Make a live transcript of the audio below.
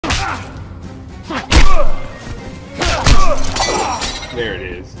There it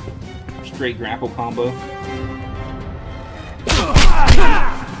is. Straight grapple combo.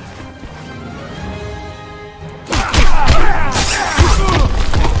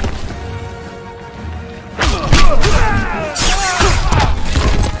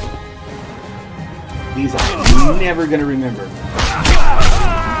 These I'm never gonna remember.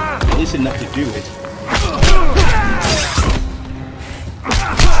 At least enough to do it.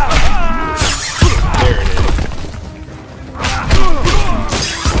 There it is.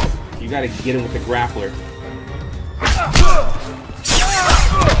 You gotta get him with the grappler.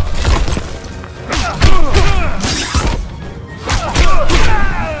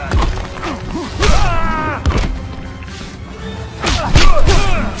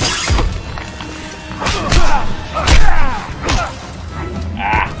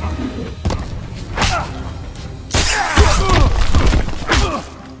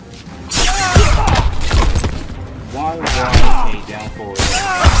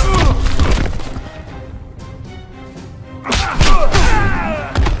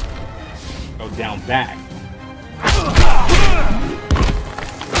 Back.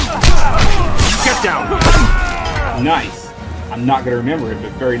 Get down! Nice. I'm not going to remember it,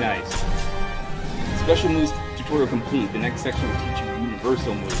 but very nice. Special moves tutorial complete. The next section will teach you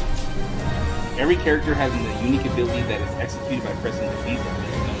universal moves. Every character has a unique ability that is executed by pressing the B button,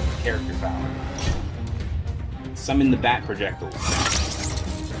 known as the character power. Summon the bat projectiles.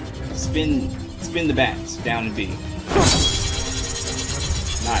 Spin the bats down and B.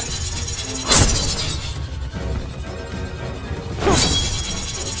 Nice.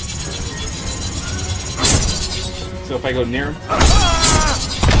 So if I go near him,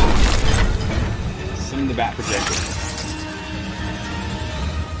 summon the bat projectile.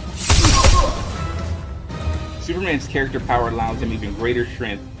 Superman's character power allows him even greater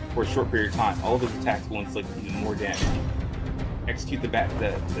strength for a short period of time. All of his attacks will inflict even more damage. Execute the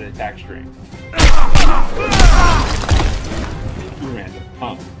attack string. Superman's a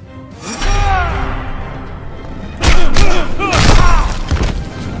punk.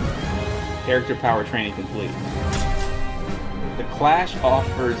 Character power training complete. The Clash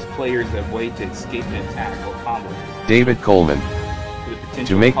offers players a way to escape an attack or combo. David Coleman.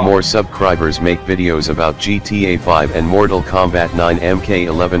 To make more subscribers, make videos about GTA 5 and Mortal Kombat 9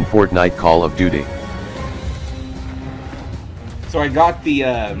 MK11 Fortnite Call of Duty. So I got the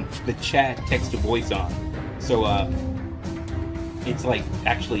chat text to voice on. So it's like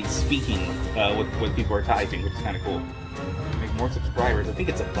actually speaking what people are typing, which is kind of cool. Make more subscribers. I think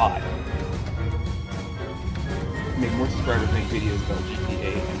it's a bot. Make more subscribers, make videos about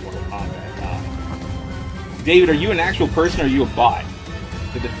GTA and Mortal Kombat. David, are you an actual person or are you a bot?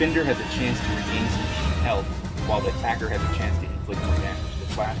 The defender has a chance to regain some health, while the attacker has a chance to inflict more damage.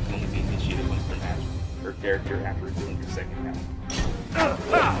 The clash can only be initiated once per match per character after doing your second count.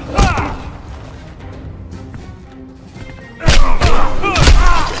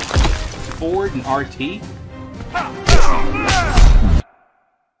 Forward and RT?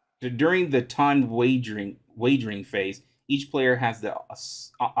 During the timed wagering phase, each player has the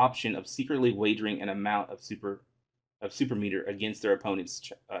option of secretly wagering an amount of super meter against their opponent's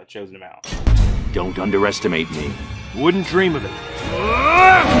chosen amount. Don't underestimate me. Wouldn't dream of it.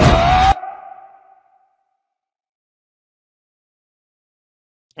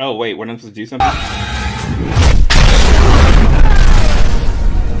 Oh wait, we're not supposed to do something?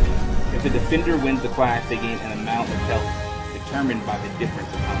 If the defender wins the clash, they gain an amount of health determined by the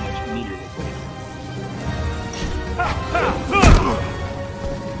difference of how much meter they play.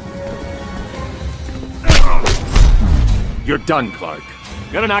 You're done, Clark.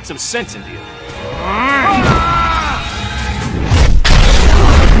 Gotta knock some sense into you.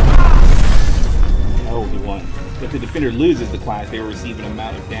 Oh, he won. If the defender loses the clash, they will receive an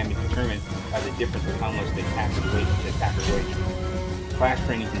amount of damage determined by the difference of how much the attacker waged. Clash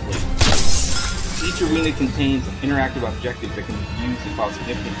training complete. Each arena contains interactive objectives that can be used to cause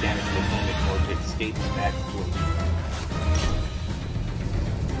significant damage to the opponent or to escape a bad situation.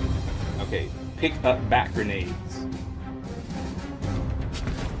 Okay, pick up bat grenades.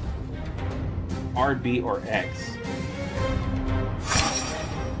 RB or X.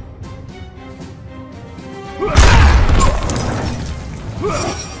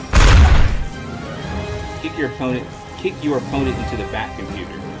 Kick your opponent into the bat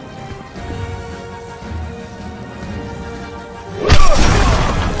computer.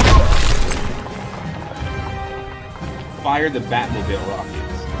 Fire the Batmobile rockets.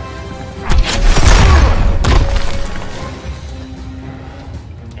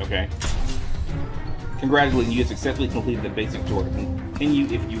 Okay. Congratulations, you have successfully completed the basic tutorial. Continue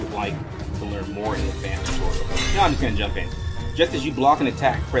if you would like to learn more in the advanced tutorial. Now I'm just going to jump in. Just as you block an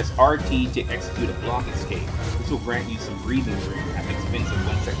attack, press RT to execute a block escape. This will grant you some breathing room at the expense of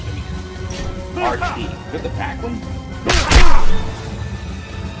 1 section of meter. RT. Is that the back one?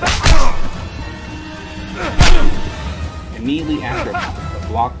 Immediately after a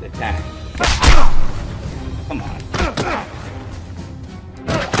blocked attack. Come on.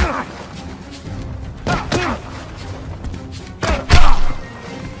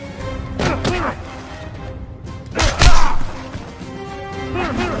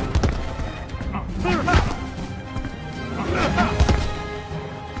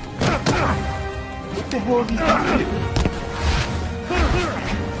 What the hell are these guys doing?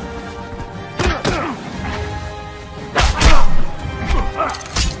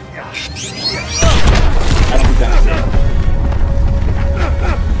 I don't think that's it.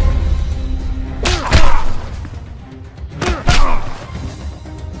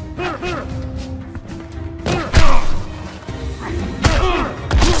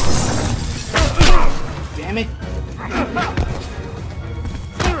 Damn it.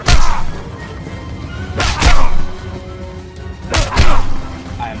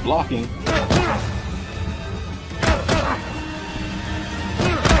 I am blocking.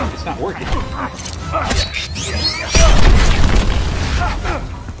 It's not working.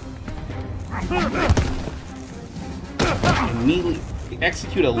 Immediately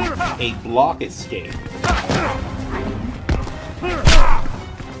execute a block escape.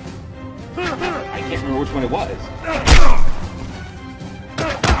 I can't remember which one it was.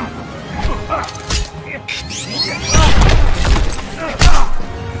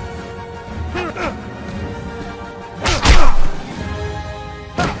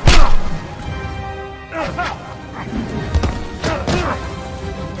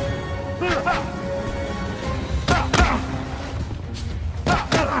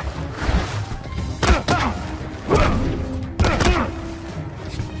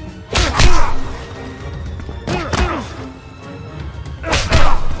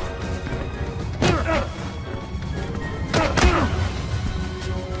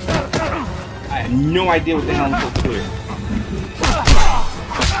 No idea what the hell I'm supposed to do.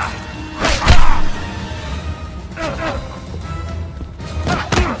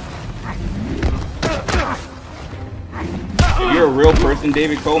 If you're a real person,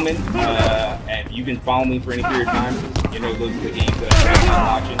 David Coleman, and if you've been following me for any period of time, you know those are the games that I'm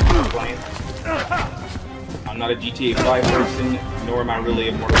watching and playing. I'm not a GTA 5 person, nor am I really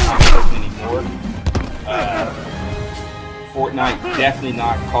a Mortal Kombat person anymore. Fortnite, definitely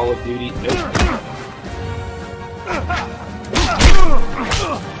not. Call of Duty, nope.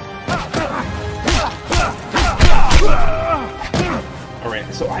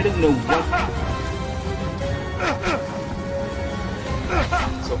 Alright, so I don't know what...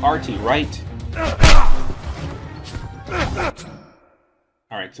 So RT, right?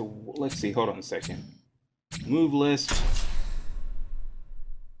 Alright, so let's see, hold on a second. Move list.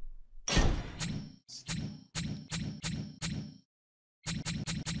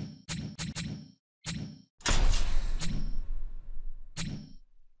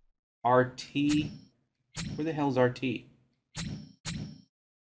 RT? Where the hell's RT?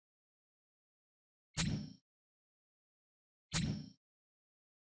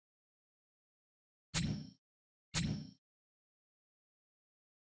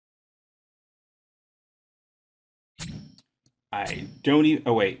 I don't even...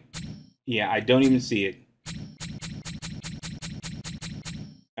 Oh, wait. Yeah, I don't even see it.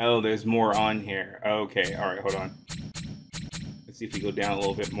 Oh, there's more on here. Okay, alright, hold on. Let's see if we go down a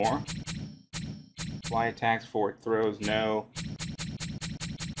little bit more. Fly attacks, forward throws, no.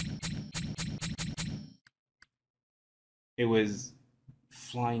 It was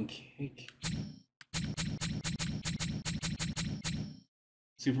flying kick.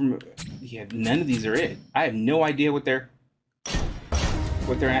 Super. Yeah, none of these are it. I have no idea what they're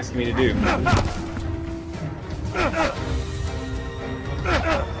asking me to do.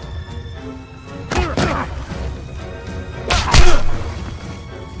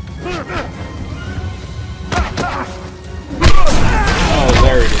 Oh,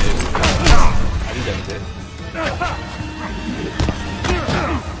 there it is. I think that's it.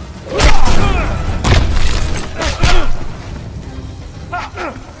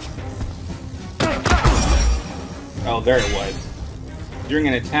 Oh, there it was. During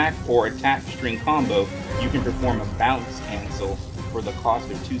an attack or attack string combo, you can perform a bounce cancel for the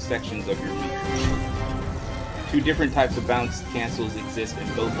cost of 2 sections of your meter. 2 different types of bounce cancels exist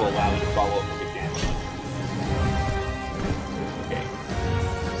and both will allow you to follow up with damage. Okay.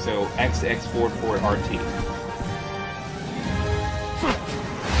 So XX forward forward RT.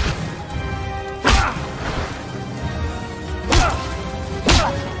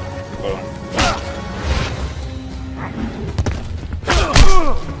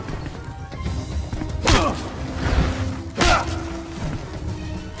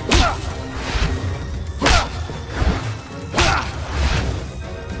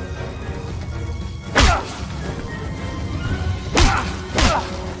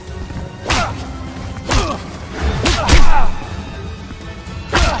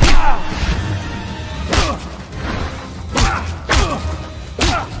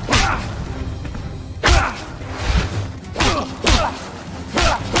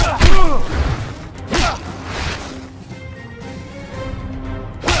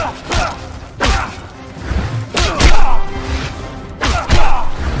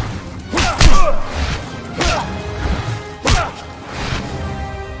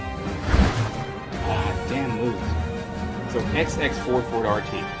 X forward forward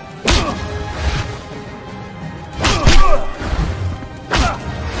RT.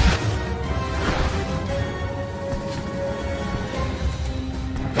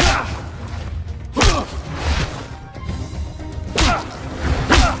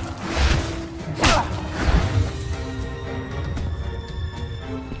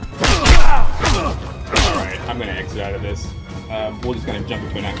 I'm gonna exit out of this. We're just gonna jump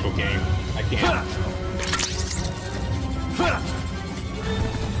into an actual game. I can't.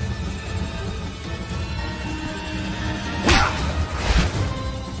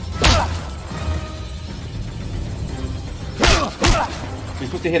 You're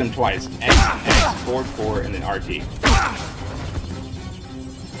supposed to hit him twice. X, forward, forward, and then RT.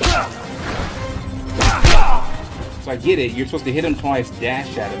 So I get it. You're supposed to hit him twice,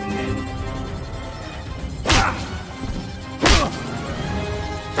 dash at him, and then...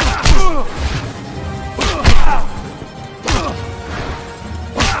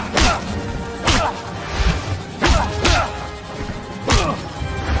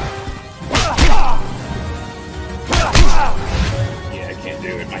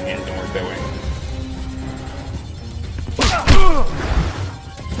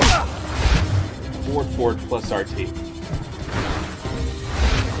 Forward plus RT.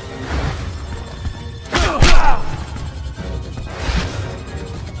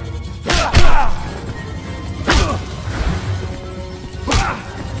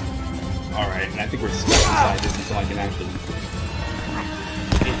 Alright, and I think we're stuck inside this until I can actually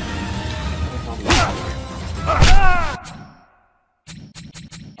hit him.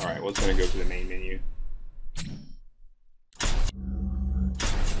 Alright, well, it's gonna go to the main menu.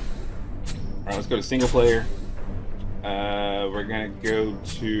 Alright, let's go to single player. We're gonna go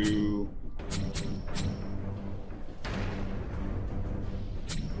to...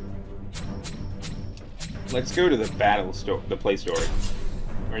 Let's go to the the Play Store.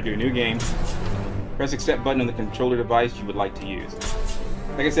 We're gonna do a new game. Press accept button on the controller device you would like to use.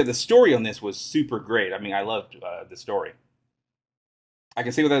 Like I said, the story on this was super great. I mean, I loved the story. I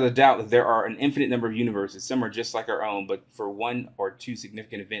can say without a doubt that there are an infinite number of universes. Some are just like our own, but for one or two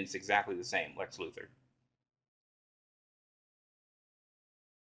significant events exactly the same. Lex Luthor.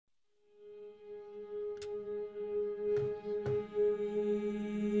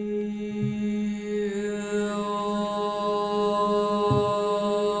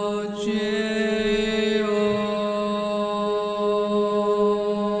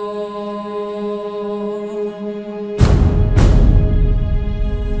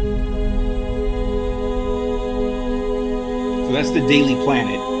 That's the Daily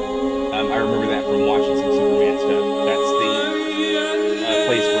Planet. I remember that from watching some Superman stuff. That's the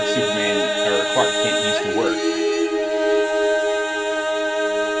place where Superman or Clark Kent used to work.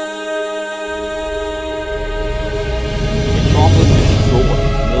 Metropolis Destroyed.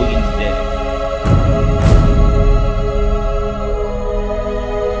 Millions dead.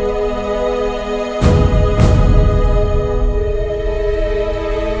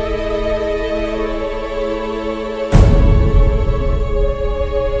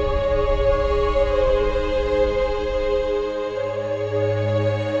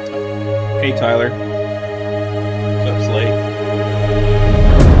 Hey Tyler, what's up, Slate?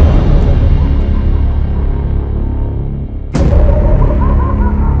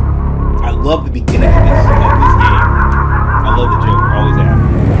 I love the beginning of this game. I love the Joker, always have.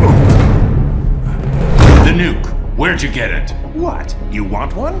 The nuke. Where'd you get it? What? You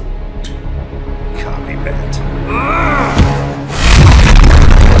want one? Copy that.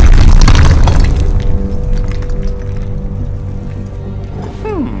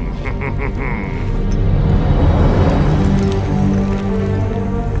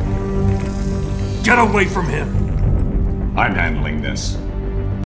 Get away from him! I'm handling this.